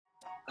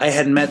I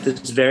had met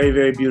this very,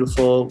 very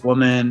beautiful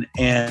woman,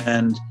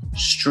 and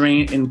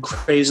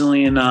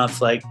crazily enough,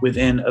 like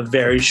within a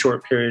very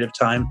short period of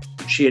time,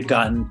 she had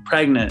gotten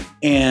pregnant.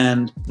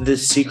 And the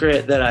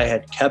secret that I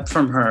had kept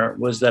from her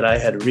was that I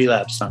had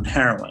relapsed on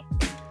heroin.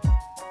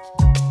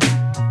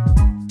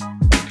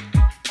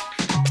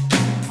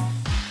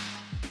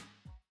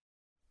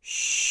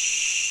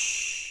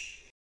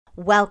 Shh.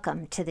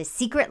 Welcome to the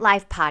Secret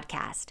Life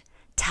Podcast.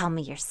 Tell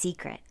me your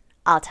secret.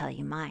 I'll tell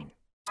you mine.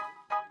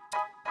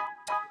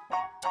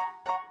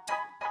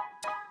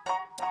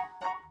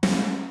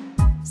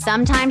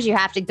 Sometimes you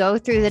have to go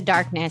through the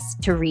darkness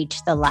to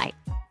reach the light.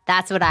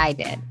 That's what I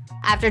did.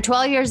 After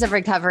 12 years of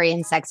recovery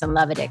in sex and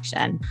love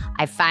addiction,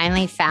 I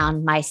finally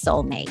found my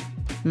soulmate,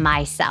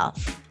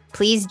 myself.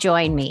 Please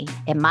join me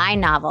in my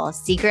novel,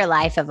 Secret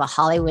Life of a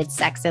Hollywood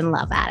Sex and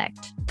Love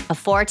Addict, a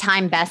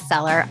 4-time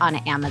bestseller on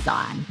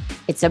Amazon.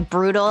 It's a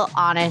brutal,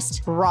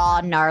 honest,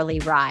 raw, gnarly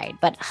ride,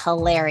 but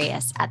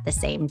hilarious at the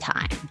same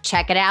time.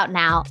 Check it out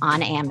now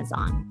on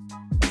Amazon.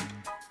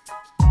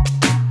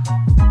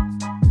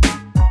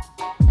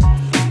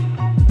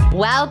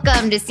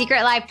 Welcome to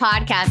Secret Life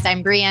Podcast.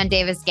 I'm Breanne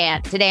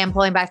Davis-Gant. Today, I'm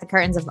pulling back the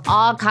curtains of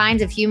all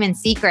kinds of human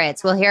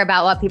secrets. We'll hear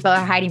about what people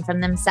are hiding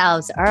from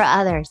themselves or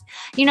others.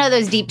 You know,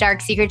 those deep, dark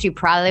secrets you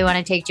probably want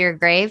to take to your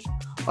grave?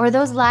 Or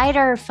those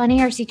lighter,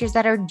 funnier secrets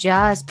that are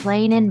just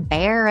plain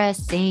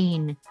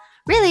embarrassing.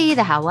 Really,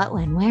 the how, what,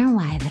 when, where, and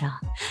why of it all.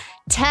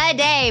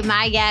 Today,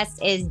 my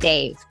guest is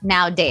Dave.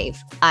 Now, Dave,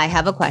 I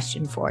have a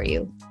question for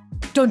you.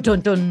 Dun,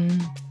 dun, dun.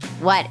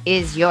 What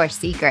is your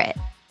secret?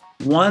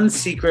 One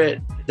secret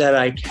that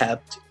I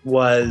kept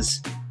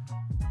was,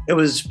 it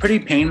was pretty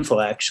painful,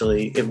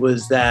 actually. It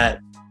was that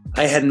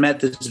I had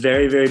met this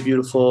very, very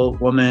beautiful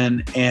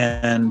woman,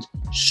 and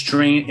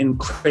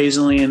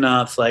crazily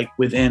enough, like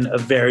within a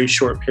very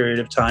short period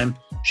of time,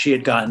 she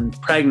had gotten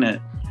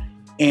pregnant.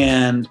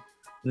 And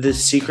the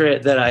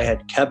secret that I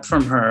had kept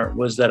from her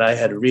was that I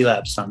had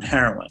relapsed on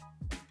heroin.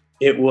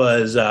 It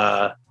was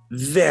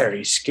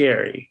very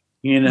scary.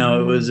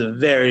 It was a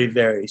very,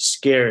 very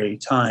scary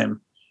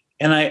time.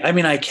 And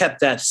I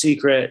kept that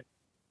secret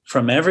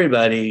from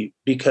everybody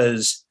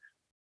because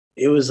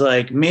it was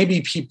like,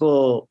 maybe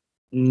people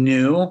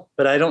knew,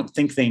 but I don't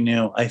think they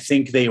knew. I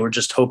think they were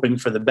just hoping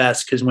for the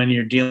best, because when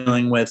you're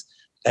dealing with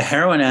a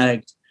heroin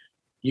addict,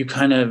 you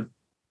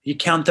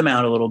count them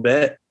out a little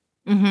bit,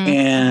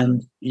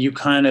 and you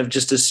kind of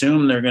just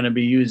assume they're going to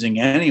be using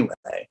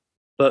anyway.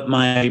 But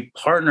my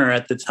partner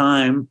at the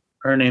time,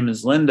 her name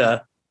is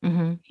Linda,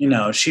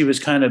 she was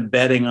kind of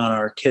betting on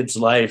our kid's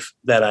life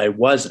that I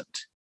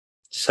wasn't.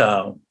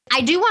 So I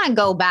do want to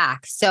go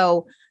back.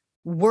 So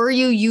were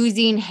you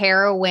using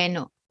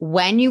heroin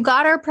when you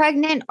got her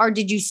pregnant, or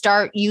did you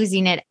start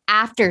using it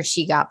after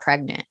she got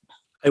pregnant?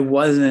 I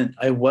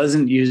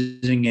wasn't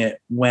using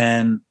it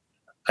when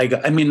I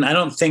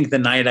don't think the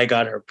night I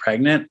got her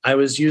pregnant, I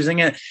was using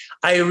it.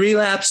 I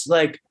relapsed.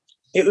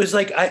 It was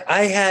like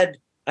I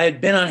had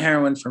been on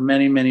heroin for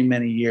many, many,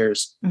 many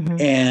years.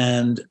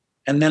 And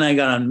then I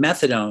got on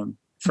methadone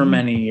for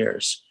many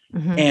years.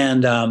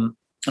 And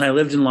I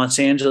lived in Los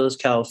Angeles,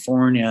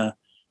 California,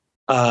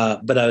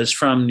 but I was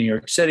from New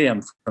York City.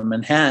 I'm from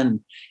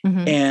Manhattan.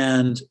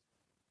 And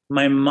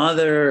my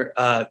mother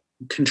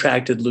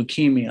contracted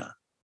leukemia,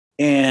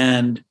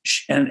 and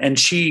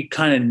she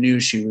kind of knew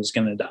she was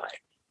going to die.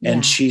 Yeah.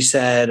 And she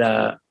said,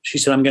 I'm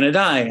going to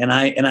die. And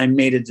I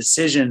made a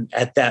decision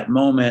at that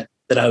moment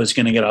that I was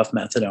going to get off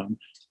methadone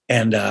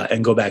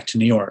and go back to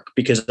New York,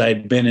 because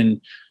I'd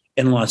been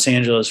in Los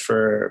Angeles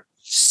for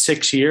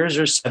 6 years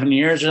or 7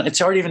 years. It's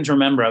hard even to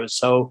remember. I was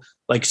so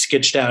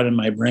sketched out in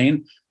my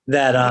brain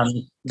that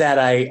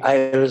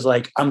I was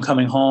like, I'm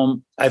coming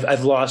home.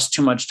 I've lost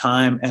too much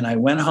time. And I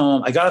went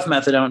home. I got off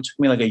methadone. It took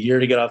me a year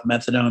to get off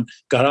methadone,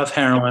 got off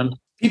heroin.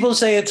 People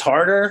say it's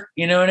harder,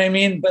 you know what I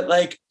mean? But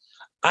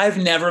I've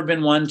never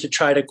been one to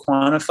try to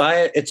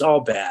quantify it. It's all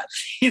bad.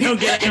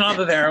 Getting off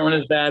of heroin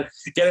is bad.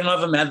 Getting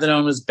off of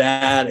methadone was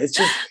bad. It's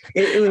just,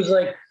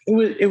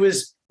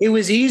 it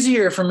was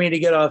easier for me to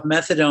get off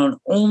methadone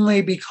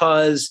only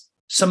because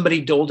somebody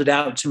doled it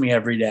out to me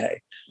every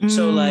day.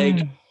 So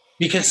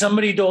because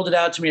somebody doled it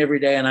out to me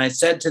every day, and I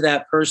said to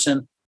that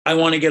person, I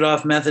want to get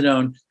off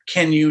methadone.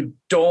 Can you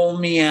dole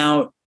me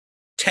out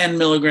 10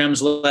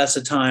 milligrams less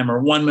a time or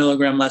 1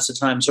 milligram less a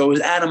time? So it was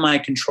out of my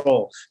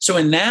control. So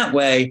in that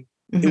way,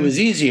 it was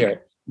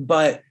easier.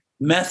 But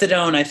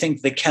methadone, I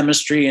think the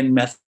chemistry in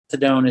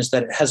methadone is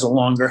that it has a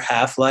longer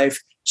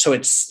half-life. So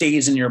it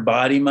stays in your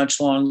body much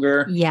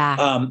longer.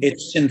 Yeah.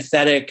 It's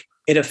synthetic.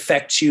 It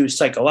affects you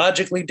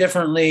psychologically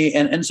differently.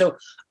 And so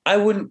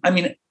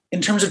in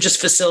terms of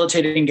just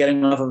facilitating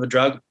getting off of a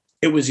drug,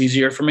 it was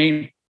easier for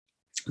me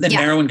than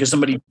heroin, because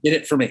somebody did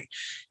it for me.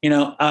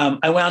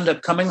 I wound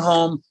up coming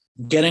home,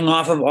 getting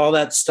off of all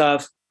that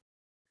stuff.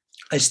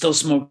 I still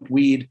smoked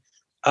weed.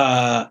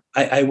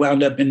 I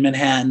wound up in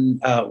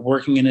Manhattan,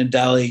 working in a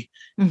deli,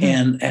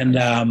 and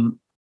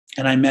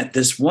I met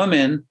this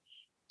woman.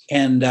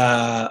 And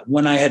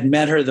when I had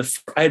met her,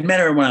 I had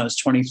met her when I was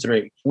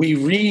 23. We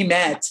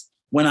re-met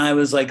when I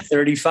was like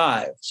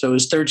 35. So it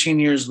was 13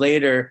 years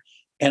later.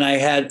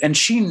 And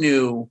she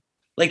knew,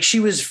 like, she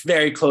was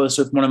very close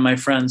with one of my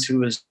friends who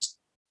was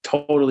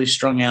totally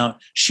strung out.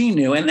 She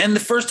knew. And the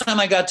first time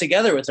I got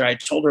together with her, I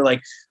told her,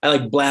 like, I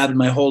like blabbed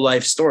my whole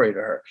life story to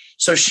her.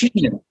 So she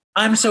knew.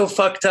 I'm so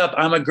fucked up.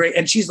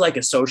 And she's like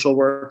a social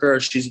worker.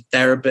 She's a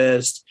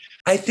therapist.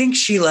 I think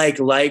she liked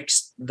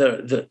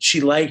the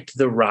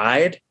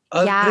ride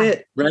of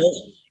it. Right.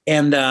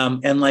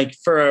 And like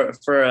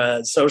for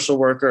a social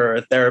worker or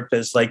a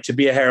therapist, like, to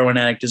be a heroin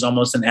addict is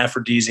almost an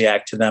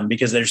aphrodisiac to them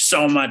because there's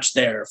so much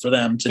there for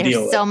them to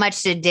deal with. So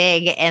much to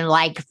dig and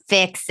like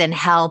fix and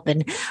help.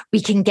 And we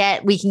can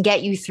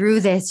get you through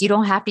this. You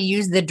don't have to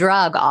use the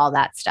drug, all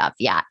that stuff.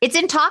 Yeah. It's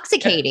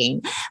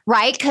intoxicating,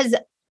 right? Because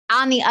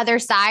on the other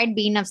side,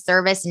 being of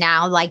service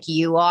now, like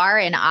you are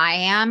and I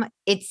am,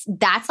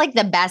 that's like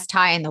the best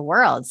high in the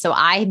world. So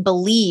I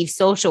believe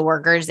social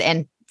workers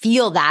and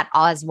feel that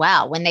as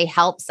well. When they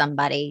help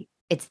somebody,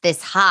 it's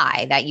this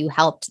high that you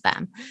helped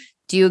them.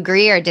 Do you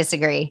agree or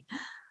disagree?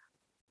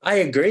 I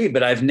agree,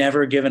 but I've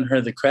never given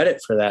her the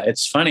credit for that.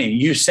 It's funny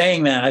you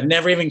saying that. I've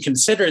never even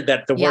considered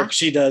that the work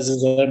she does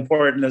is as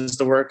important as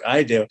the work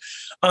I do.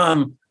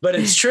 But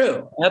it's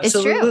true.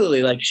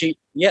 Absolutely. It's true.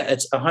 Like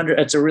it's 100.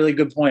 It's a really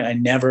good point. I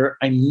never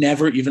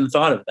even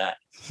thought of that.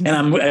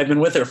 And I've been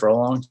with her for a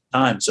long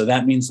time. So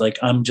that means, like,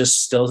 I'm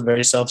just still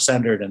very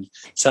self-centered and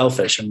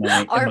selfish.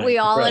 Aren't we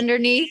all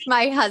underneath?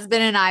 My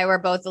husband and I were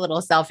both a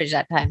little selfish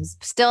at times.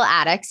 Still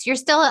addicts. You're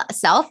still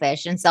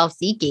selfish and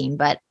self-seeking,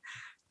 but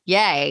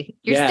yay.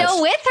 You're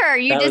still with her.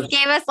 You just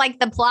gave us like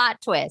the plot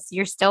twist.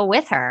 You're still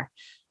with her.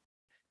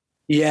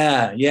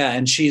 Yeah. Yeah.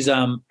 And she's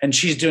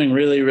doing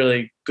really,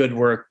 really good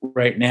work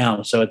right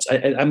now. So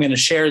I'm going to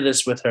share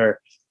this with her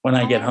when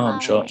I get home.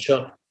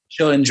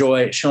 She'll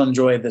enjoy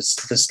this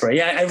story.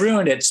 Yeah, I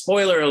ruined it.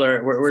 Spoiler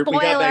alert. We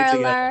got back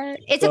together.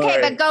 It's okay,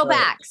 but go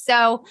back.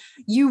 So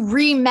you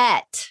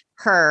re-met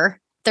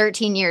her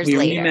 13 years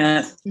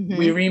later.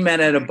 We re-met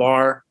at a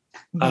bar.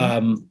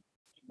 Mm-hmm.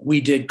 We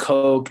did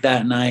coke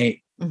that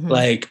night. Mm-hmm.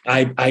 Like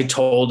I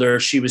told her,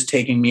 she was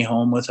taking me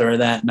home with her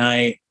that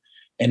night.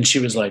 And she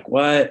was like,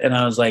 what? And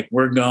I was like,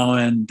 we're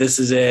going. This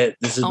is it.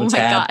 This is what's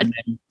happening.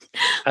 God.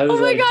 Oh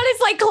my God.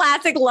 It's like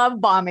classic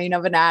love bombing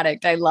of an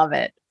addict. I love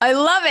it.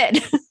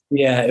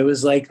 Yeah, it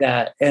was like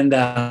that. And,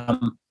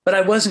 but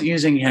I wasn't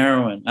using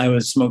heroin. I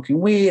was smoking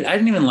weed. I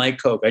didn't even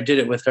like coke. I did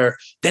it with her.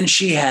 Then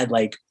she had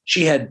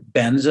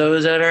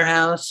benzos at her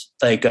house.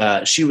 Like,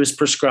 she was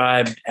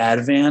prescribed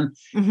Ativan,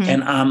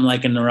 and I'm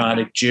like a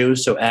neurotic Jew.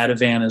 So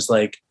Ativan is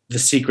like the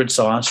secret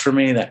sauce for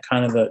me. That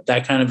kind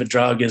of a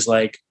drug is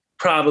like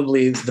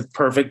probably the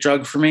perfect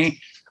drug for me.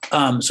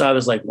 So I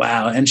was like,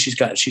 wow. And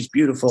she's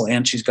beautiful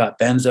and she's got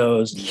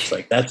benzos. It's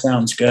like, that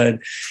sounds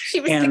good. She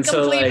was the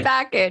complete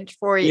package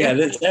for you. Yeah.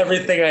 That's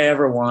everything I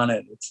ever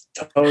wanted. It's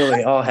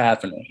totally all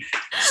happening.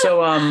 So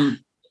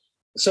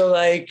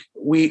like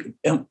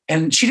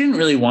and she didn't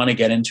really want to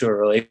get into a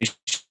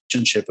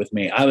relationship with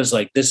me. I was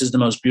like, this is the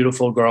most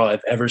beautiful girl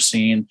I've ever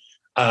seen.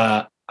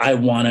 I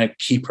want to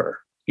keep her.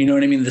 You know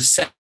what I mean?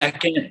 The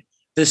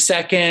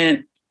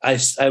second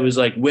I was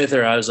like with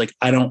her, I was like,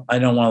 I don't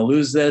want to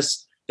lose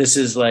this. This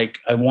is like,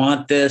 I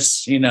want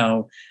this,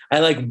 I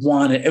like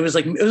want it. It was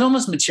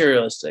almost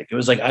materialistic. It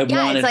was like, I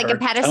wanted it's like her. A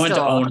pedestal. I wanted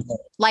to own her.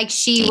 Like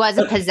she was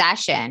a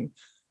possession,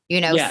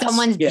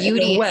 someone's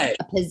beauty is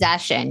a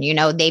possession,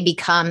 they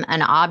become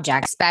an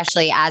object,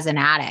 especially as an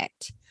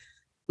addict.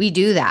 We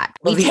do that.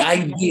 Well, the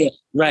idea,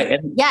 right.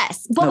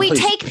 Yes. But we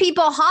take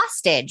people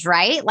hostage,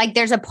 right? Like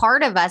there's a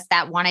part of us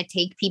that want to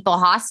take people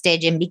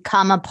hostage and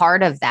become a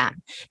part of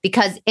them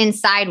because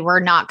inside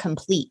we're not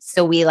complete.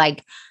 So we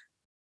like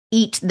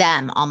eat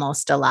them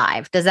almost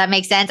alive. Does that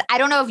make sense? I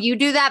don't know if you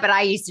do that, but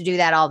I used to do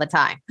that all the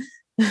time.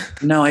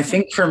 No, I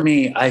think for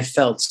me, I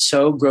felt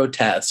so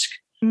grotesque,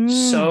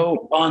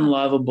 so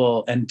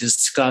unlovable and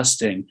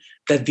disgusting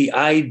that the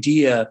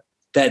idea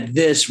that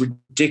this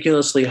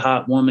ridiculously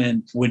hot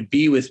woman would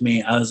be with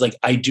me, I was like,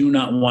 I do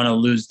not want to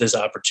lose this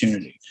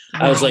opportunity.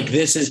 Right. I was like,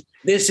 this is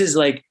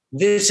like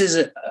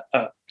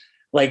the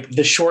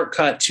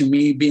shortcut to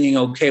me being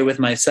okay with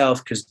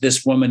myself because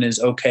this woman is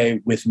okay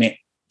with me.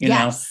 You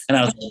know,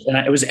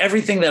 and it was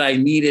everything that I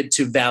needed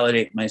to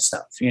validate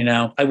myself.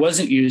 I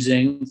wasn't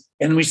using,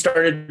 and we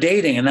started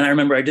dating. And then I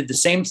remember I did the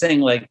same thing,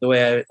 like the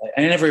way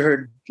I never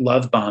heard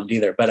love bombed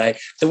either, but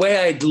the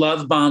way I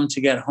love bombed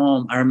to get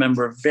home, I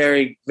remember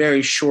very,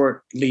 very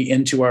shortly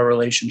into our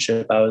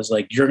relationship, I was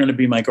like, you're going to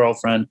be my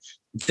girlfriend.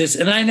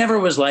 And I never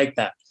was like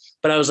that,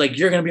 but I was like,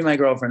 you're going to be my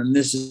girlfriend and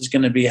this is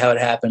going to be how it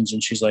happens.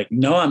 And she's like,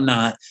 no, I'm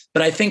not.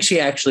 But I think she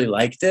actually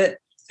liked it.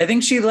 I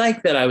think she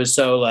liked that I was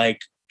so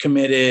like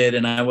committed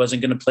and I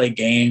wasn't going to play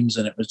games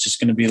and it was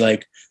just going to be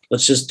like,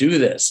 let's just do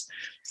this.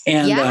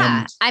 And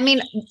I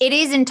mean, it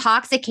is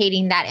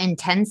intoxicating, that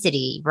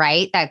intensity,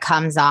 right? That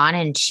comes on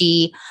and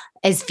she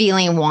is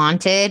feeling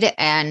wanted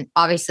and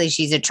obviously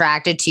she's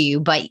attracted to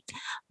you, but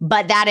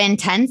that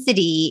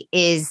intensity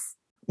is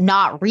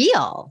not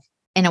real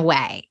in a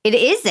way. It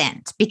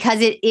isn't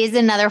because it is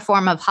another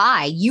form of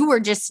high. You were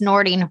just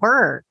snorting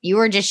her. You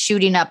were just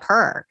shooting up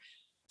her.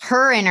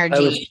 her energy. I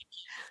was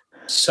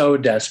so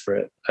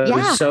desperate. I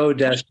was so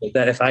desperate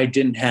that if I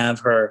didn't have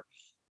her,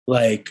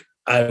 like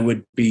I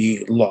would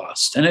be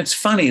lost. And it's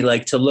funny,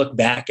 like to look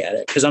back at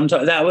it, because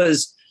that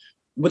was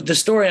what the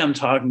story I'm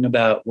talking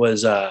about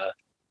was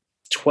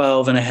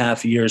 12 and a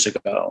half years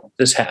ago.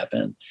 This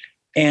happened.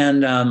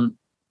 And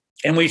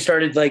we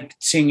started like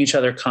seeing each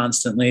other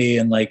constantly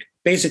and like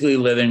basically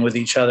living with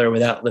each other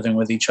without living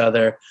with each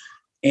other.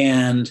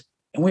 And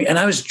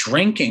I was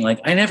drinking. Like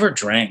I never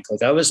drank.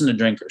 Like I wasn't a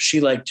drinker. She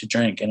liked to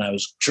drink and I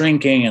was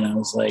drinking and I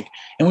was like,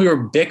 and we were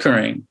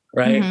bickering,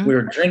 right? Mm-hmm. We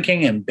were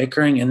drinking and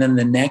bickering. And then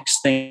the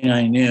next thing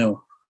I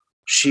knew,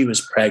 she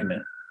was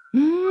pregnant.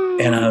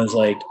 And I was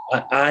like,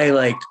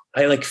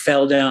 I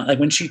fell down. Like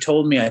when she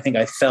told me, I think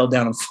I fell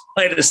down a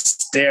flight of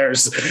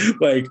stairs.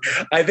 Like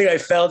I think I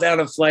fell down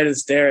a flight of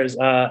stairs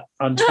on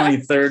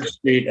 23rd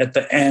Street at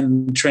the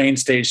end train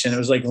station. It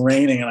was like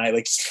raining and I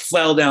like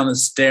fell down the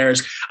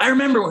stairs. I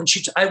remember when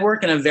I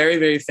work in a very,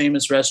 very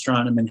famous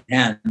restaurant in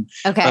Manhattan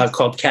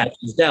called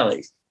Katz's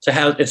Deli.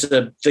 So it's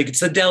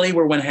the deli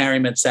where When Harry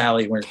Met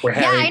Sally, where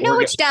Harry. Yeah, I know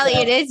which deli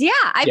it is. Yeah,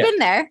 I've been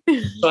there.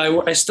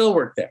 So I still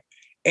work there.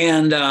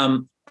 And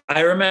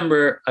I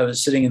remember I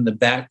was sitting in the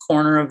back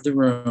corner of the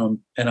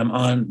room and I'm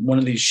on one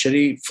of these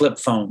shitty flip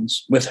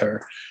phones with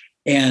her.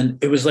 And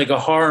it was like a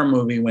horror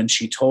movie when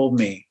she told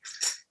me.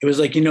 It was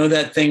like, you know,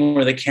 that thing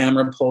where the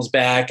camera pulls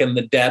back and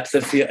the depth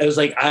of it was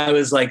like, I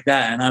was like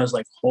that. And I was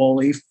like,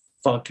 holy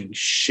fucking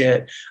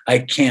shit. I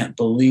can't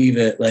believe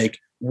it. Like,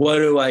 what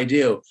do I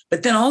do?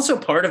 But then also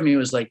part of me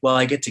was like, well,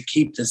 I get to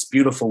keep this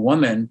beautiful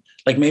woman.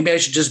 Like maybe I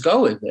should just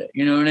go with it.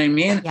 You know what I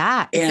mean?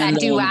 Yeah. It's that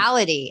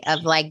duality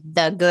of like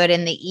the good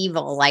and the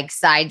evil, like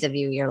sides of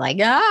you. You're like,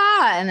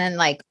 and then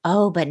like,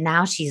 oh, but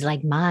now she's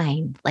like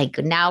mine. Like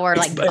now we're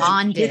like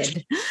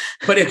bonded.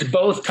 But it's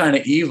both kind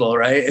of evil,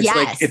 right?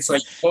 It's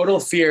like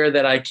total fear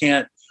that I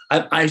can't,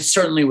 I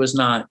certainly was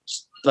not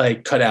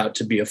like cut out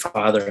to be a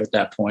father at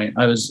that point.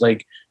 I was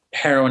like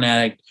heroin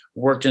addict,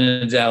 worked in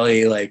a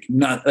deli, like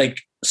not like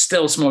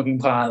still smoking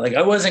pot. Like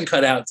I wasn't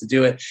cut out to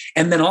do it.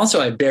 And then also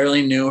I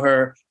barely knew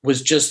her,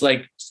 was just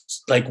like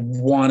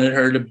wanted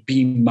her to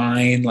be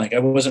mine. Like I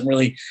wasn't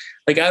really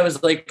like, I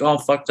was like all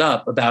fucked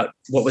up about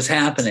what was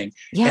happening.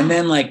 Yeah. And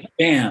then like,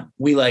 bam,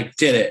 we like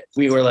did it.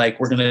 We were like,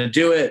 we're going to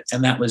do it.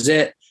 And that was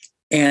it.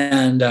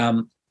 And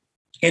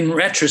in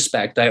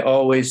retrospect, I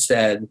always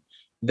said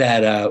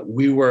that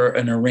we were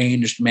an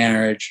arranged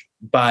marriage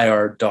by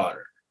our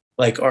daughter.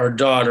 Like our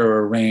daughter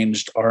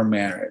arranged our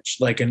marriage,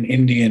 like an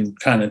Indian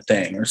kind of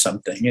thing or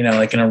something, you know,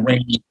 like an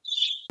arranged.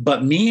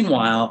 But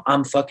meanwhile,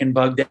 I'm fucking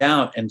bugged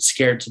out and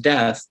scared to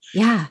death.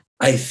 Yeah.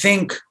 I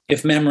think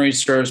if memory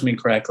serves me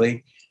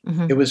correctly,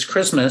 it was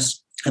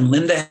Christmas and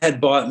Linda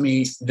had bought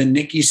me the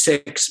Nikki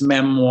Sixx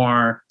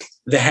memoir,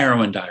 The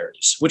Heroin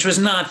Diaries, which was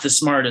not the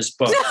smartest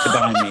book to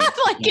buy me.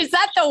 Like, is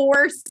that the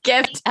worst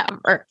gift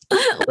ever?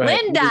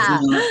 Right.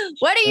 Linda,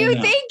 what are you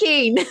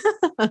thinking?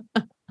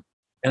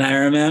 And I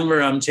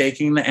remember I'm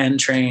taking the N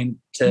train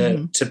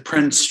to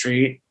Prince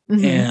Street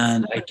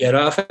and I get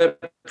off at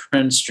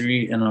Prince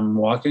Street and I'm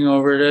walking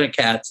over to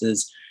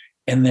Katz's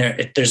and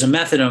there's a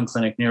methadone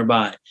clinic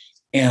nearby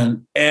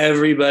and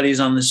everybody's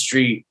on the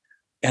street.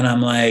 And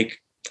I'm like,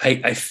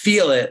 I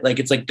feel it. Like,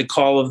 it's like the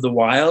call of the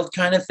wild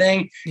kind of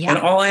thing. Yeah. And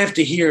all I have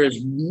to hear is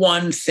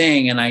one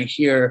thing. And I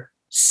hear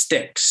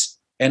sticks,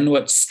 and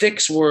what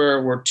sticks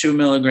were 2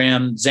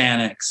 milligram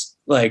Xanax,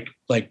 like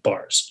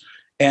bars.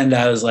 And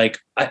I was like,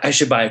 I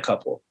should buy a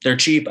couple. They're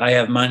cheap. I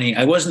have money.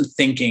 I wasn't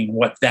thinking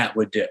what that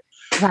would do.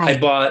 Right. I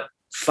bought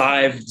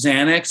 5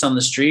 Xanax on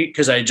the street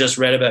because I just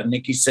read about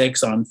Nikki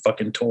Sixx on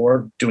fucking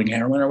tour doing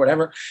heroin or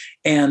whatever.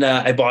 And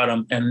I bought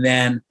them. And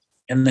then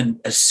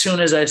as soon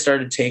as I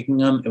started taking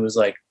them, it was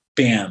like,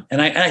 bam. And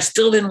I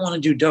still didn't want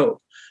to do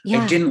dope.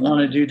 Yeah. I didn't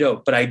want to do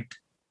dope, but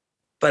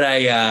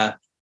I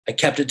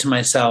kept it to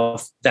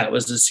myself. That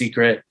was the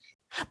secret.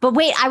 But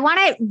wait,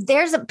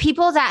 there's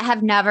people that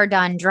have never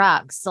done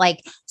drugs.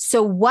 Like,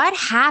 so what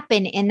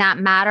happened in that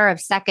matter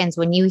of seconds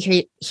when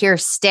you hear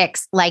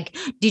sticks? Like,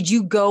 did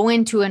you go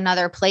into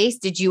another place?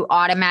 Did you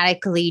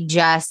automatically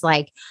just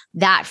like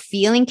that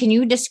feeling? Can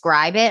you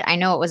describe it? I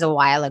know it was a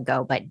while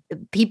ago, but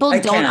people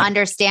don't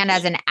understand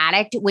as an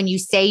addict when you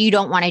say you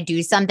don't want to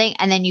do something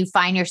and then you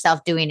find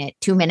yourself doing it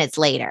 2 minutes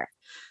later.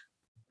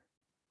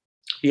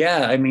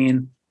 Yeah. I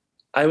mean,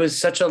 I was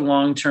such a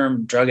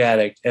long-term drug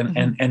addict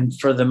and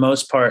for the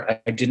most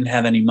part, I didn't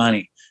have any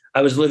money.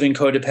 I was living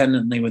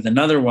codependently with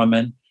another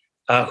woman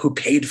who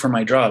paid for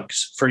my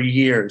drugs for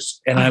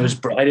years. And I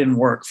didn't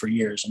work for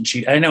years. And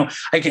I know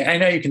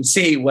you can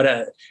see what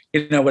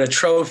a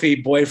trophy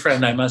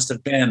boyfriend I must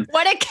have been.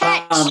 What a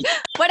catch.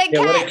 What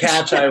a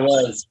catch I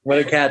was. What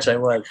a catch I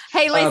was.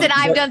 Hey, listen,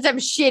 I've done some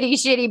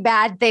shitty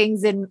bad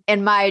things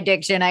in my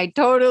addiction. I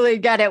totally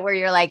get it where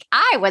you're like,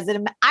 I was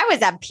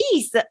a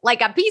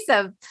piece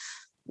of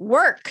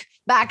work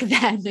back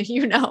then,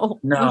 you know.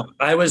 No,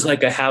 I was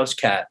like a house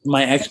cat.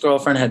 My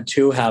ex-girlfriend had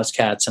 2 house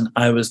cats and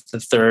I was the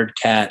 3rd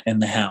cat in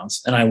the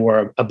house. And I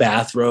wore a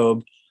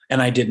bathrobe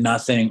and I did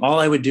nothing. All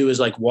I would do is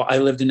like, I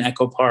lived in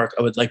Echo Park.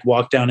 I would like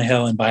walk down a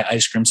hill and buy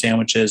ice cream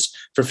sandwiches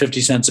for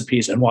 50 cents a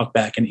piece and walk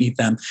back and eat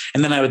them.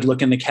 And then I would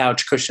look in the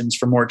couch cushions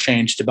for more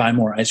change to buy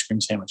more ice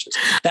cream sandwiches.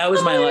 That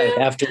was my life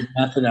after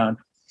methadone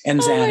and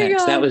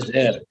Xanax. That was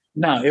it.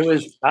 No, it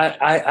was,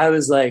 I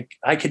was like,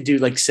 I could do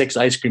like 6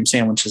 ice cream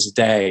sandwiches a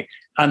day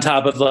on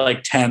top of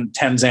like 10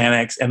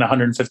 Xanax and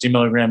 150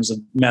 milligrams of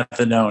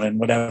methadone and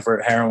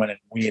whatever, heroin and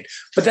weed.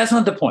 But that's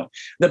not the point.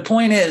 The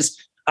point is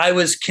I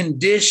was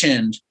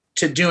conditioned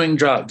to doing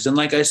drugs. And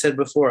like I said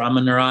before, I'm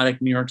a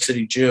neurotic New York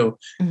City Jew,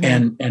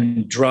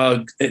 and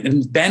drug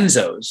and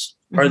benzos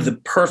are the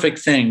perfect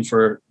thing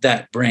for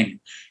that brain.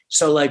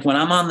 So like when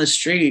I'm on the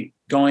street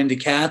going to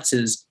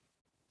Katz's,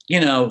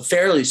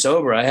 fairly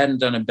sober, I hadn't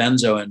done a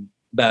benzo in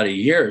about a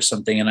year or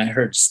something, and I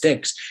heard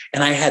sticks,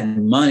 and I had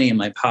money in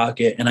my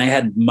pocket, and I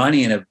had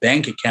money in a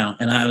bank account,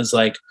 and I was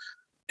like,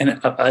 and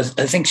I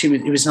think he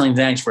was selling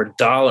Xanax for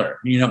 $1,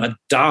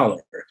 $1.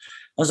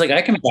 I was like,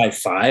 I can buy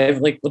 5.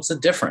 Like, what's the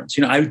difference?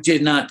 I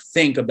did not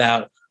think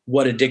about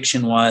what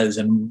addiction was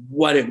and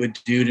what it would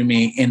do to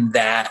me in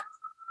that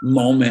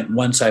moment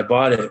once I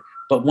bought it.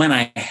 But when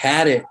I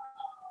had it,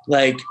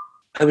 like,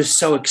 I was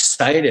so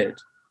excited.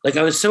 Like,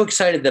 I was so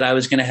excited that I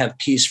was going to have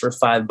peace for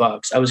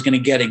 $5. I was going to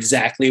get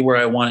exactly where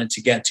I wanted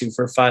to get to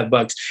for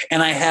 $5.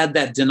 And I had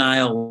that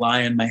denial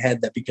lie in my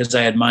head that because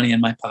I had money in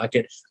my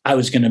pocket, I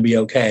was going to be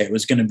okay. It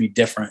was going to be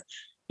different,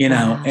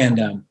 wow.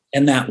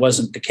 And that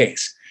wasn't the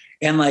case.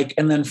 And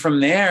then from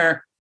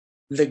there,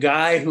 the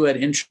guy who had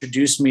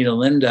introduced me to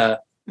Linda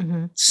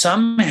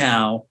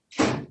somehow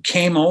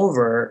came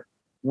over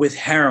with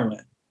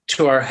heroin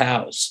to our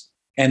house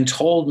and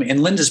told me,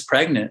 and Linda's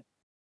pregnant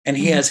and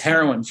he has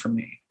heroin for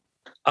me.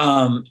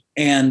 And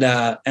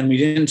we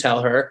didn't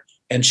tell her,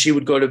 and she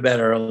would go to bed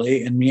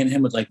early, and me and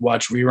him would like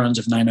watch reruns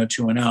of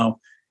 90210,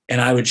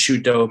 and I would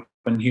shoot dope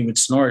and he would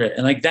snort it.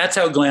 And like, that's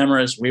how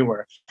glamorous we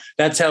were.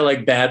 That's how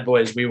like bad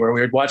boys we were.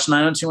 We would watch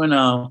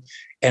 90210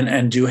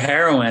 and do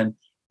heroin.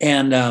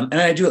 And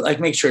I do it, like,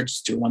 make sure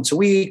to do it once a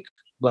week,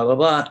 blah, blah,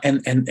 blah.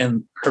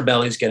 And her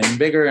belly's getting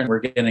bigger and we're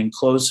getting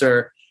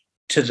closer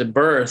to the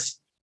birth.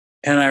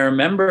 And I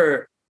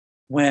remember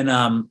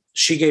when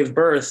she gave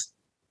birth,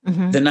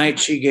 the night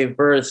she gave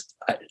birth,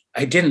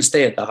 I didn't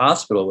stay at the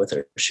hospital with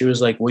her. She was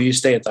like, will you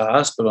stay at the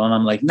hospital? And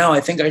I'm like, no, I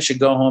think I should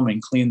go home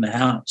and clean the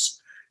house.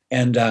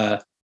 And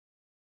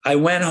I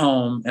went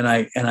home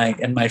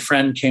and my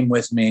friend came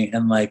with me,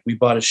 and like, we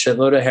bought a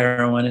shitload of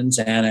heroin and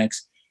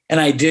Xanax, and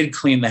I did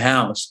clean the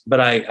house, but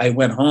I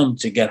went home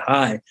to get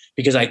high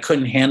because I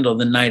couldn't handle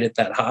the night at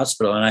that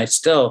hospital. And I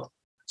still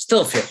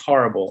feel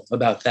horrible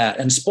about that.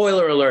 And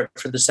spoiler alert,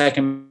 for the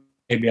second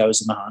baby, I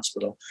was in the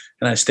hospital,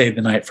 and I stayed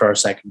the night for our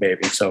second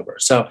baby sober.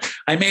 So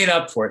I made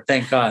up for it.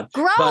 Thank God.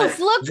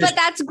 Growth. But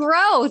that's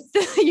growth.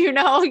 You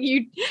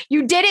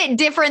did it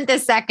different the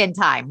second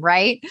time,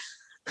 right?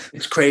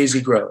 It's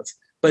crazy growth.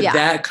 But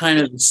that kind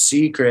of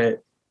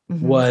secret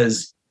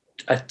was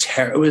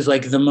it was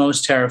like the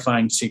most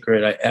terrifying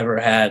secret I ever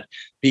had,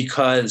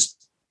 because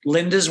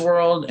Linda's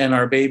world and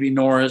our baby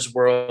Nora's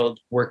world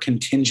were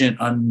contingent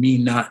on me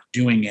not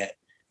doing it.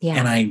 Yeah.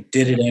 And I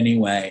did it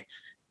anyway.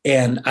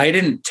 And I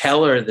didn't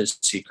tell her this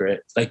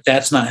secret. Like,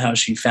 that's not how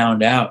she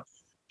found out.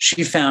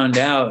 She found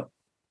out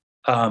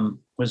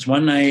was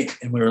one night,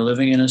 and we were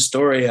living in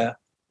Astoria,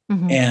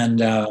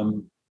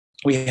 and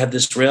we had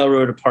this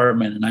railroad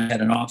apartment, and I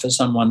had an office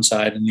on one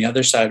side, and the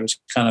other side was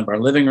kind of our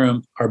living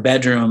room, our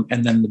bedroom,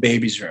 and then the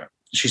baby's room.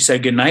 She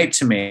said goodnight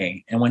to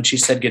me. And when she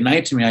said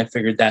goodnight to me, I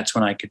figured that's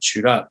when I could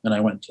shoot up. And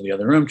I went to the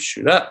other room to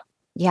shoot up.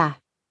 Yeah.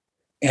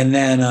 And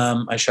then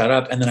I shot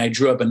up, and then I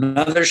drew up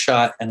another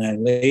shot, and I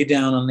lay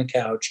down on the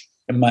couch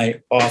in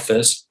my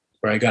office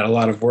where I got a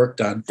lot of work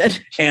done.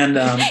 And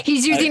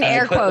he's using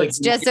air quotes,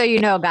 just so you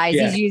know, guys.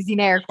 Yeah. He's using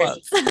air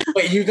quotes.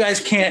 But you guys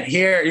can't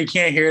hear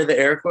the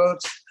air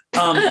quotes.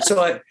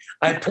 So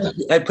I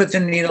put the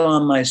needle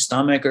on my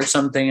stomach or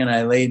something, and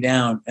I lay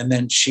down, and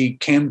then she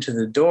came to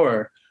the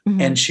door,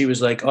 and she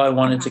was like, oh, I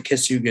wanted to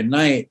kiss you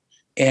goodnight.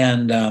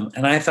 And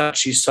I thought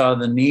she saw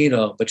the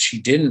needle, but she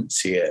didn't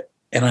see it.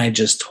 And I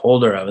just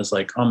told her, I was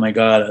like, oh my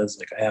God, I was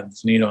like, I have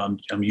this needle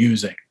I'm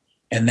using.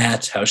 And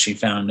that's how she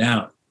found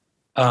out.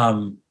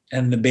 And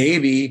the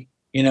baby,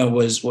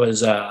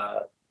 was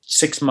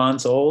 6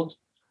 months old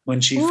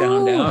when she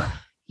found out.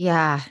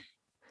 Yeah.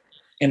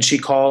 And she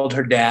called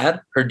her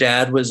dad. Her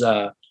dad was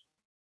an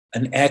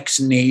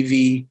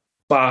ex-Navy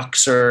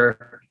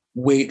boxer,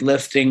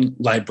 weightlifting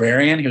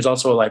librarian. He was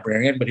also a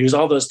librarian, but he was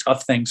all those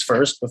tough things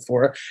first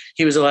before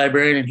he was a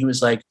librarian. And he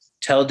was like,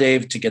 tell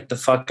Dave to get the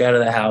fuck out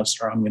of the house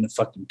or I'm going to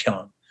fucking kill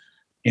him,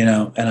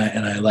 and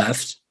I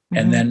left.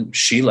 And then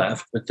she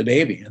left with the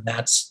baby. And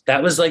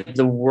that was like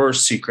the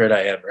worst secret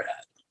I ever had.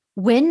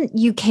 When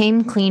you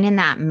came clean in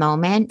that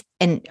moment,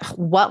 and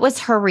what was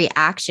her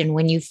reaction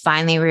when you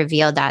finally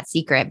revealed that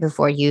secret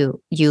before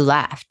you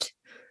left?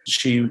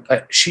 She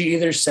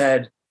either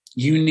said,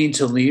 you need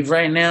to leave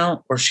right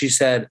now, or she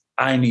said,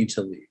 I need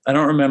to leave. I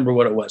don't remember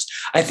what it was.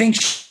 I think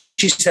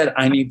she said,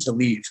 I need to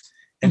leave.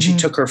 And she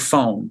took her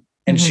phone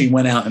and she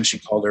went out and she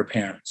called her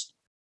parents.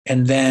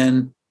 And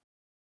then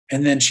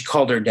And then she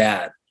called her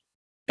dad,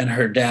 and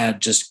her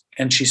dad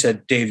and she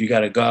said, Dave, you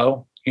got to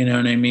go. You know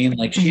what I mean?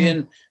 Like she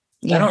didn't,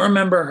 I don't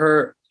remember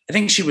her. I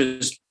think she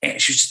was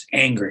just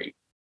angry.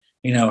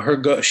 You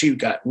know, she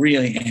got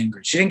really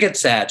angry. She didn't get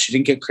sad. She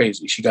didn't get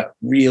crazy. She got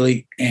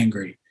really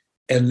angry.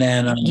 And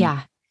then,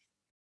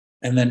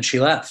 and then she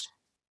left.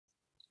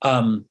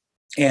 And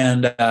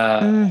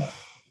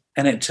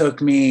it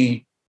took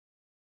me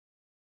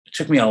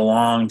a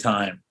long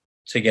time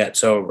to get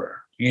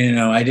sober. You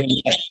know, it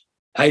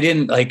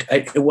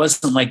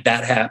wasn't like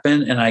that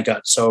happened and I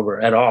got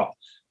sober at all.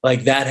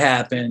 Like that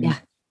happened. Yeah.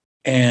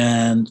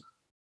 And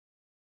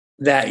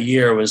that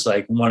year was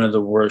like one of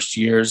the worst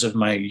years of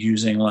my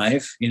using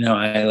life. You know,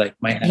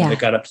 my habit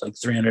got up to like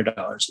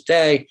 $300 a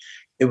day.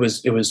 It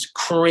was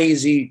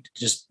crazy,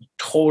 just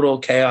total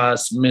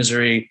chaos,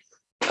 misery.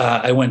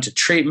 I went to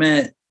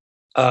treatment.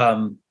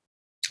 I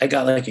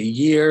got like a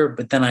year,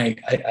 but then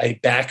I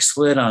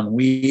backslid on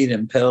weed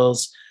and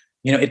pills.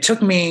 You know, it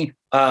took me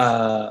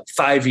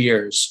 5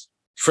 years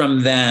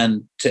from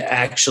then to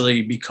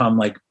actually become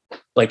like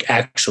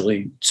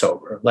actually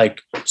sober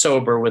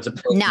with a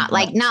pill. Not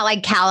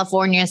like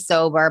California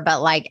sober,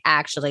 but like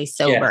actually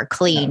sober,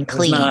 clean.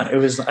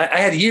 I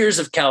had years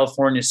of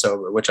California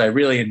sober, which I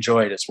really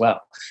enjoyed as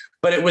well,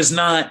 but it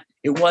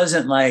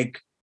wasn't like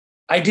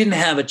I didn't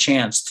have a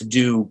chance to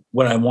do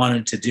what I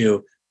wanted to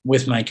do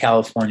with my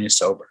California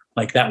sober.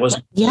 Like that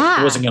wasn't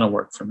going to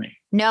work for me.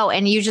 No,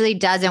 and usually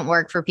doesn't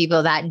work for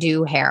people that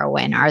do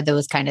heroin or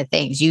those kind of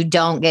things. You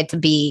don't get to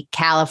be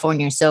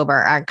California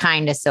sober or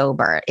kind of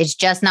sober. It's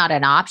just not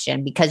an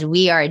option because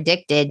we are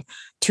addicted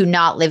to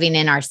not living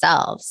in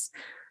ourselves.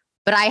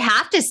 But I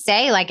have to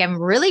say, like, I'm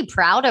really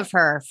proud of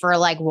her for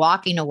like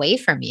walking away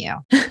from you.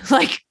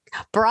 Like,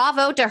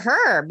 bravo to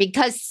her,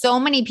 because so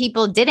many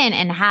people didn't.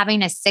 And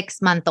having a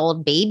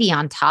 6-month-old baby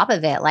on top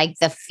of it, like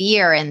the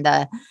fear and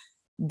the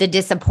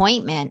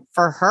disappointment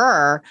for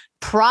her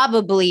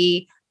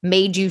probably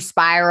made you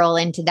spiral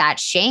into that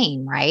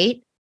shame,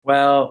 right?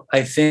 Well,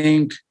 I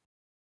think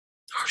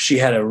she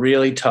had a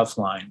really tough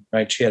line,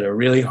 right? She had a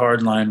really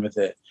hard line with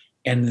it.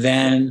 And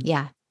then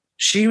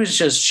she was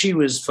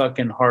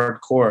fucking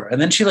hardcore.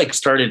 And then she like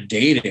started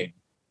dating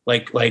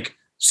like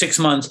 6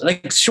 months,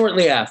 like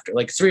shortly after,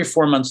 like 3 or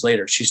 4 months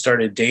later, she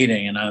started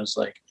dating. And I was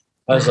like,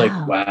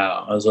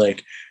 wow. I was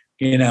like,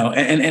 you know,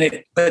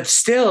 but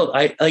still,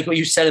 I like what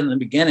you said in the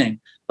beginning,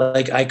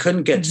 like I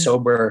couldn't get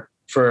sober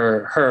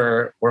for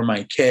her or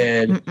my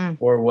kid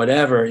or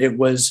whatever.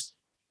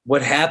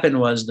 What happened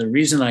was the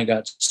reason I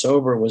got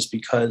sober was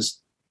because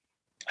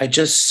I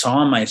just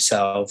saw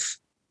myself,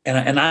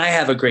 and I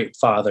have a great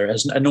father.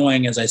 As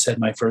annoying as I said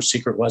my first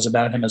secret was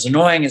about him, as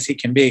annoying as he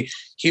can be,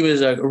 he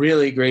was a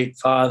really great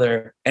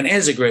father and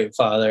is a great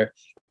father.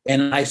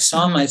 And I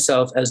saw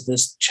myself as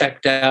this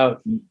checked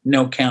out,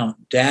 no count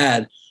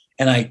dad.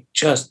 And I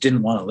just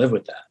didn't want to live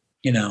with that,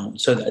 you know?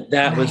 So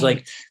that was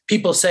like,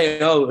 people say,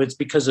 oh, it's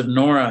because of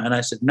Nora. And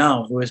I said,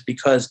 no, it was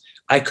because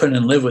I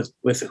couldn't live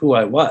with who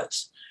I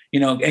was, you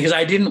know, because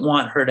I didn't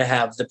want her to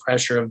have the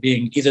pressure of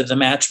being either the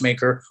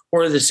matchmaker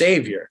or the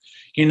savior.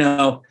 You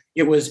know,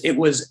 it was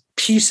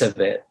piece of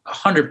it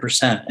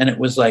 100%. And it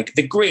was like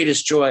the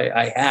greatest joy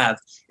I have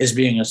is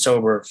being a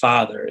sober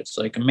father. It's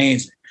like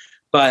amazing,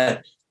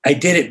 but I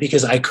did it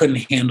because I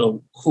couldn't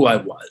handle who I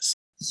was.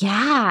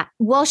 Yeah.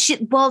 Well,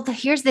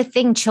 here's the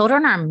thing.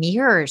 Children are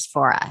mirrors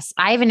for us.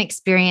 I even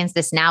experienced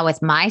this now with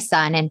my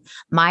son and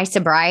my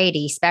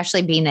sobriety,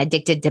 especially being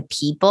addicted to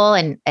people,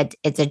 and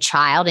it's a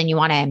child and you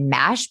want to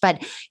enmesh,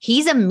 but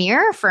he's a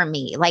mirror for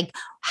me. Like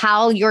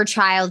how your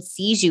child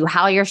sees you,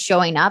 how you're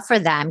showing up for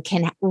them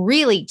can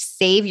really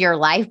save your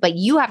life, but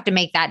you have to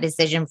make that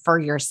decision for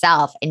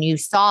yourself. And you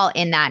saw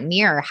in that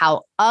mirror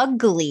how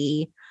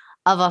ugly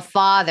of a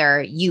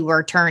father you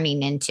were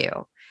turning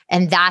into.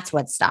 And that's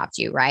what stopped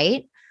you,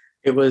 right?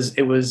 It was,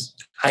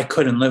 I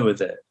couldn't live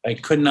with it. I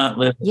could not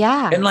live.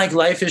 Yeah. And like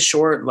life is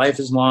short, life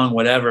is long,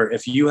 whatever.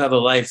 If you have a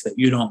life that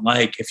you don't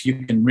like, if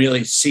you can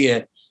really see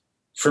it,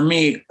 for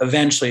me,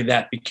 eventually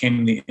that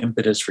became the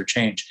impetus for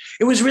change.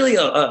 It was really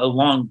a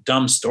long,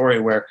 dumb story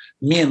where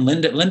me and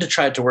Linda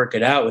tried to work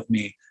it out with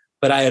me,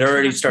 but I had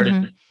already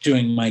started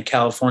doing my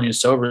California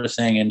sober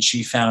thing. And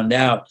she found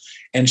out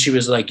and she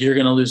was like, you're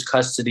going to lose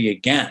custody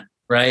again.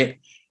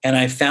 Right. And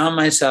I found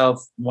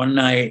myself one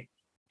night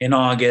in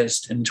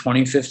August in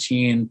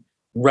 2015,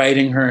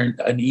 writing her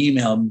an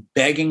email,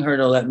 begging her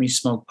to let me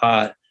smoke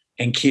pot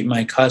and keep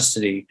my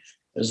custody.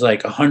 It was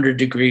like 100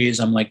 degrees.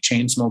 I'm like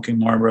chain smoking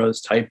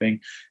Marlboros, typing.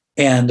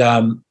 And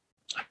I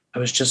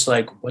was just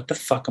like, what the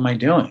fuck am I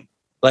doing?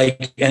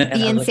 Like, and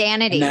the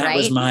insanity, like, and that right?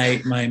 was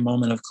my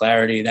moment of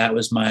clarity. That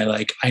was my,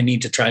 like, I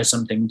need to try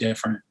something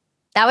different.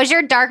 That was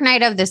your dark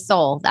night of the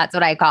soul. That's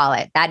what I call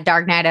it. That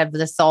dark night of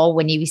the soul,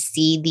 when you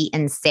see the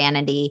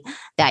insanity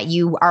that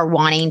you are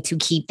wanting to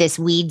keep this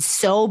weed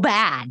so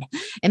bad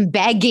and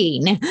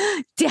begging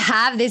to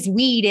have this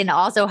weed and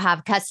also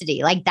have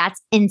custody. Like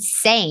that's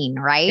insane,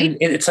 right? And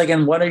it's like,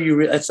 and what are you,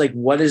 it's like,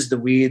 what is the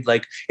weed?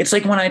 Like, it's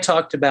like when I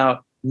talked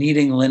about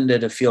needing Linda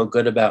to feel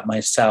good about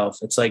myself.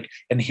 It's like,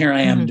 and here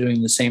I am Mm-hmm.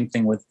 doing the same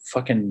thing with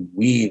fucking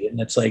weed. And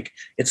it's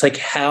like,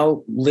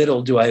 how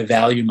little do I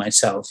value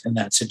myself in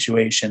that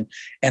situation?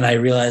 And I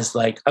realized,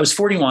 like, I was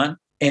 41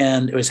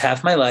 and it was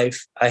half my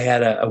life. I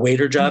had a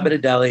waiter job Mm-hmm. at a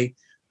deli.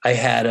 I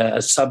had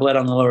a sublet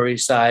on the Lower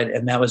East Side,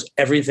 and that was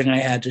everything I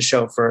had to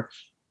show for,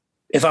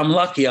 if I'm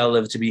lucky, I'll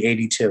live to be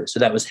 82.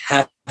 So that was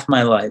half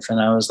my life. And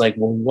I was like,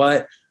 well,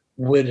 what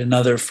would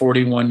another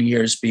 41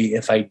 years be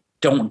if I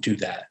don't do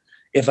that?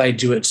 If I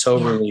do it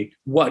soberly,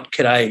 what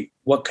could I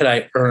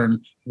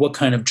earn? What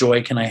kind of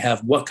joy can I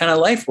have? What kind of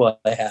life will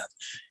I have?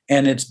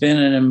 And it's been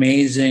an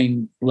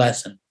amazing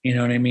lesson. You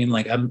know what I mean?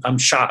 Like, I'm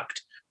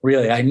shocked.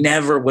 Really. I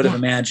never would have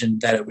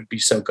imagined that it would be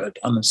so good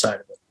on the side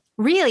of it.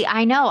 Really,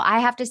 I know. I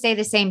have to say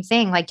the same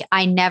thing. Like,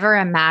 I never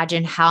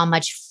imagined how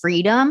much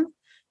freedom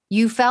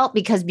you felt,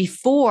 because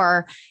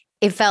before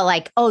it felt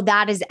like, oh,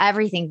 that is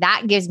everything.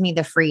 That gives me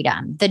the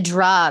freedom. The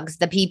drugs,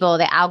 the people,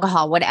 the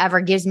alcohol,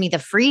 whatever gives me the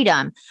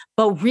freedom.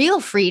 But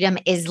real freedom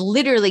is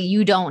literally,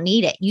 you don't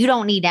need it. You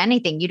don't need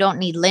anything. You don't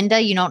need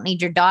Linda. You don't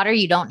need your daughter.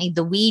 You don't need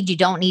the weed. You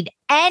don't need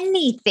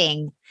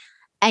anything.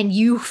 And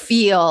you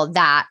feel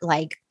that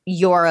like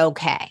you're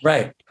okay.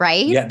 Right.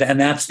 Right. Yeah.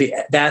 And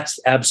that's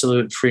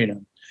absolute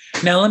freedom.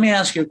 Now, let me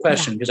ask you a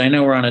question, because I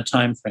know we're on a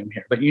time frame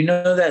here, but you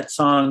know that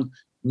song,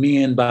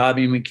 me and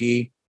Bobby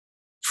McGee,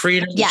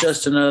 freedom is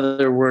just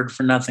another word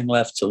for nothing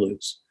left to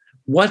lose.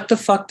 What the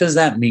fuck does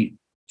that mean?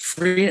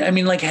 Free. I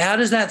mean, like, how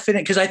does that fit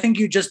in? Because I think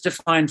you just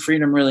defined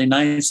freedom really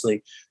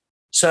nicely.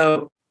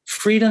 So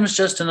freedom is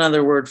just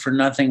another word for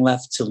nothing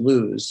left to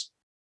lose.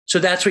 So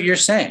that's what you're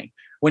saying.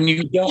 When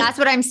you don't. That's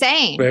what I'm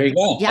saying. There you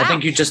go. Yeah. I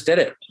think you just did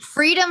it.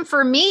 Freedom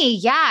for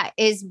me,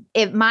 is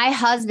if my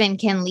husband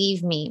can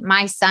leave me,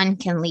 my son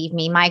can leave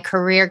me, my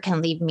career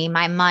can leave me,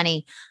 my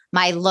money,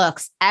 my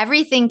looks,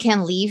 everything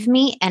can leave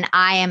me, and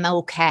I am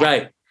okay.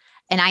 Right.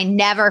 And I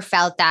never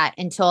felt that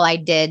until I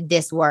did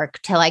this work,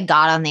 till I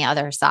got on the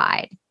other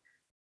side.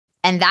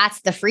 And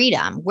that's the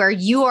freedom where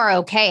you are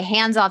okay,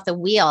 hands off the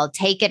wheel,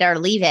 take it or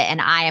leave it,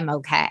 and I am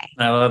okay.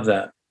 I love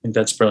that. I think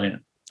that's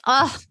brilliant.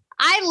 Oh,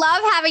 I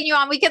love having you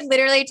on. We could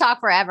literally talk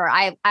forever.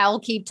 I'll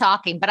keep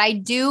talking, but I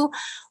do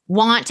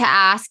want to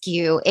ask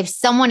you, if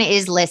someone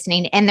is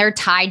listening and they're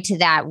tied to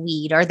that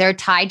weed, or they're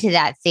tied to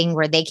that thing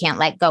where they can't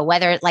let go,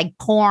 whether it's like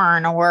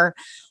porn or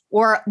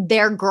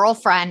their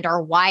girlfriend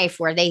or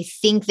wife, where they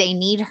think they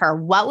need her,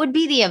 what would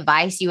be the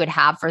advice you would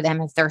have for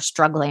them if they're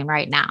struggling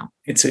right now?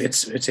 It's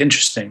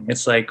interesting.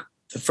 It's like,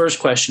 the first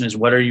question is,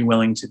 what are you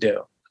willing to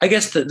do? I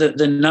guess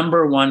the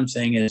number one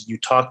thing is, you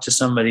talk to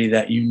somebody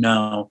that you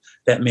know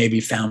that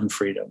maybe found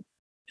freedom.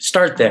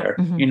 Start there.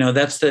 Mm-hmm. You know,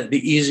 that's the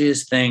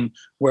easiest thing,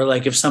 where,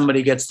 like, if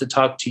somebody gets to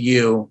talk to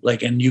you,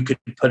 like, and you could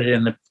put it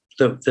in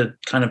the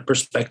kind of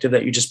perspective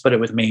that you just put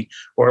it with me,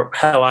 or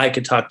how I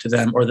could talk to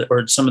them,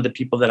 or some of the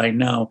people that I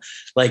know,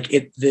 like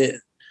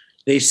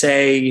they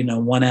say, you know,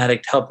 one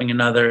addict helping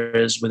another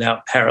is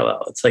without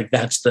parallel. It's like,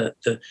 that's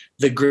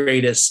the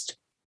greatest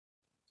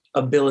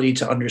ability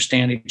to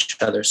understand each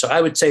other. So I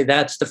would say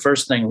that's the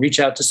first thing. Reach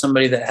out to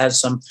somebody that has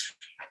some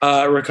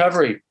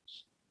recovery.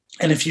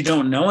 And if you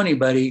don't know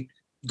anybody,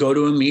 go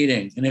to a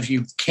meeting. And if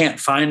you can't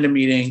find a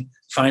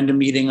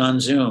meeting on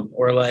Zoom,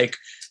 or, like,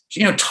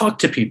 you know, talk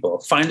to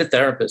people, find a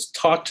therapist,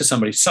 talk to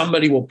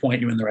somebody will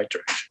point you in the right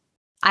direction.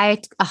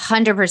 I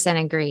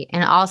 100% agree.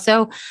 And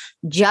also,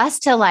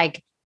 just to,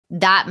 like,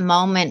 that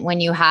moment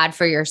when you had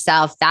for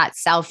yourself, that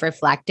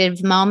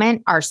self-reflective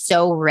moment, are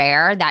so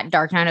rare. That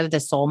dark night of the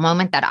soul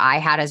moment that I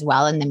had as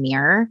well in the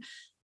mirror,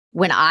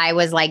 when I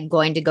was like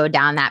going to go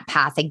down that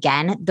path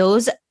again,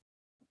 those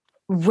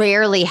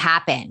rarely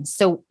happen.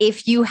 So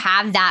if you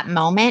have that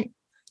moment,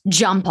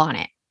 jump on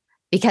it,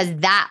 because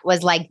that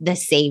was like the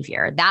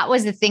savior. That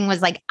was the thing,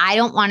 was like, I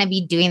don't want to be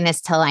doing this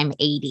till I'm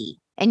 80.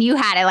 And you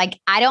had it like,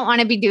 I don't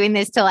want to be doing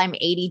this till I'm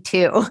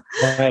 82,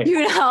 Right.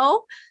 you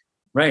know?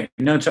 Right.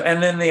 No. So,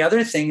 and then the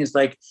other thing is,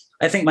 like,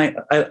 I think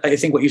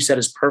what you said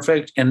is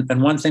perfect.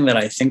 And one thing that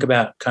I think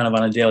about kind of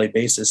on a daily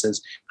basis is,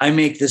 I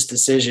make this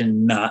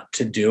decision not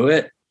to do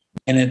it.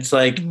 And it's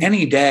like,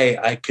 any day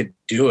I could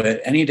do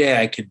it. Any day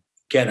I could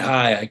get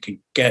high. I could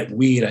get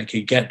weed. I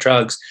could get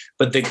drugs.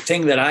 But the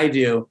thing that I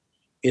do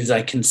is,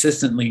 I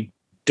consistently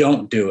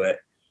don't do it,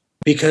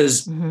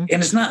 because, and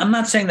it's not, I'm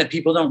not saying that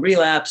people don't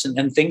relapse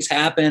and things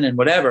happen and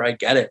whatever. I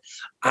get it.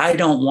 I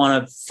don't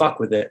want to fuck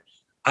with it.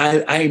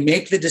 I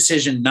make the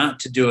decision not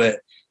to do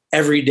it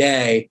every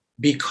day,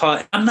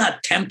 because I'm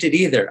not tempted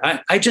either.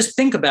 I just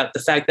think about the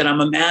fact that I'm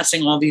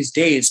amassing all these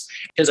days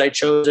because I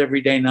chose every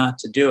day not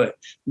to do it.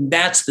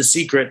 That's the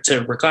secret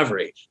to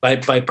recovery, by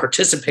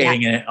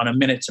participating in it on a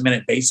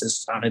minute-to-minute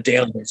basis, on a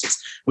daily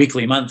basis,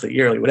 weekly, monthly,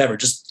 yearly, whatever.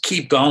 Just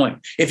keep going.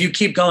 If you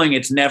keep going,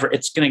 it's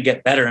going to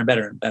get better and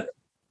better and better.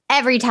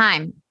 Every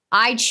time.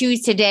 I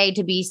choose today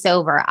to be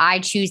sober. I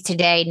choose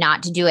today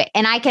not to do it.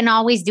 And I can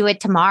always do it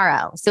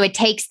tomorrow. So it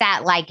takes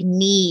that like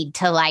need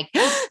to like,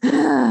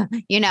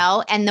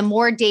 and the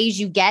more days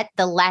you get,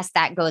 the less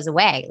that goes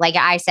away. Like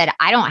I said,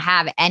 I don't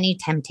have any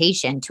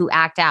temptation to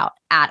act out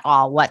at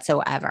all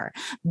whatsoever.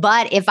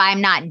 But if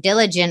I'm not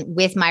diligent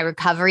with my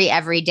recovery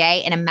every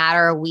day, in a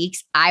matter of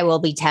weeks, I will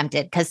be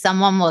tempted because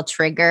someone will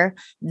trigger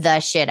the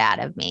shit out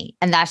of me.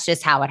 And that's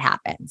just how it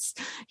happens.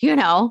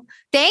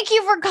 Thank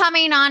you for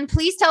coming on.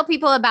 Please tell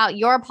people about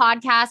your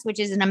podcast, which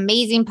is an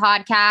amazing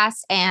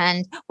podcast,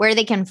 and where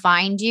they can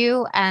find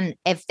you and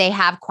if they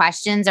have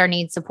questions or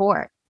need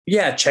support.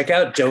 Yeah, check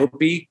out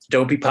Dopey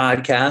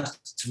Podcast.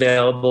 It's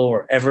available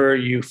wherever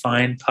you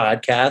find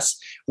podcasts.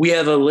 We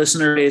have a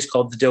listener base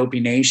called the Dopey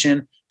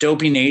Nation.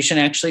 Dopey Nation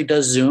actually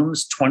does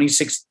Zooms,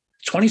 26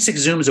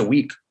 Zooms a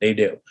week they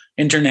do,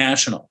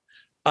 international.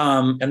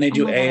 And they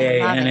do AA,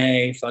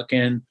 NA,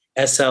 fucking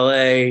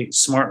SLA,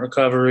 Smart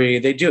Recovery.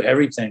 They do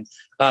everything.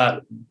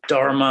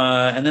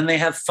 Dharma, and then they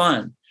have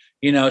fun.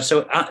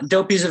 So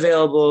Dopey's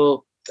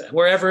available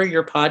wherever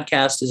your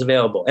podcast is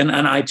available, and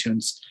on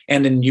iTunes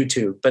and in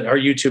YouTube. But our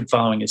YouTube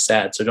following is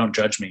sad, so don't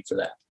judge me for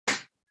that.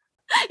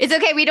 It's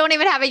okay. We don't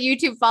even have a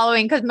YouTube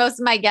following because most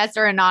of my guests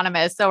are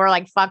anonymous. So we're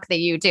like, fuck the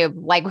YouTube.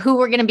 Like, who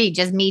we're going to be?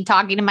 Just me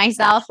talking to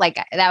myself? Like,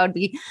 that would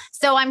be.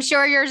 So I'm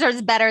sure yours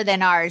is better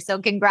than ours.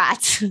 So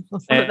congrats.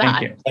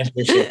 Thank you. I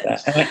appreciate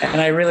that.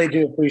 And I really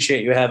do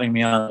appreciate you having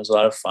me on. It was a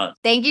lot of fun.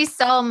 Thank you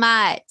so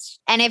much.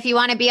 And if you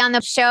want to be on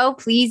the show,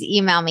 please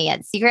email me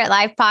at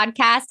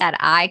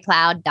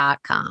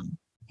secretlifepodcast@icloud.com.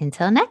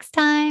 Until next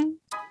time.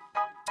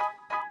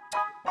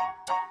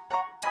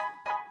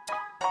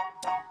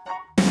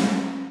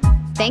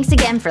 Thanks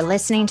again for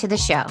listening to the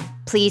show.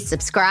 Please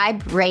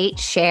subscribe, rate,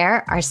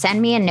 share, or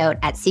send me a note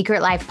at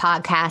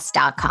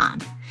secretlifepodcast.com.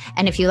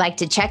 And if you like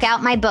to check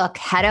out my book,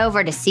 head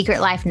over to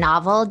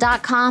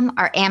secretlifenovel.com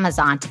or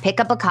Amazon to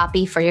pick up a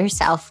copy for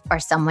yourself or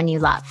someone you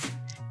love.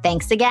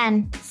 Thanks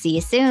again. See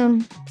you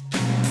soon.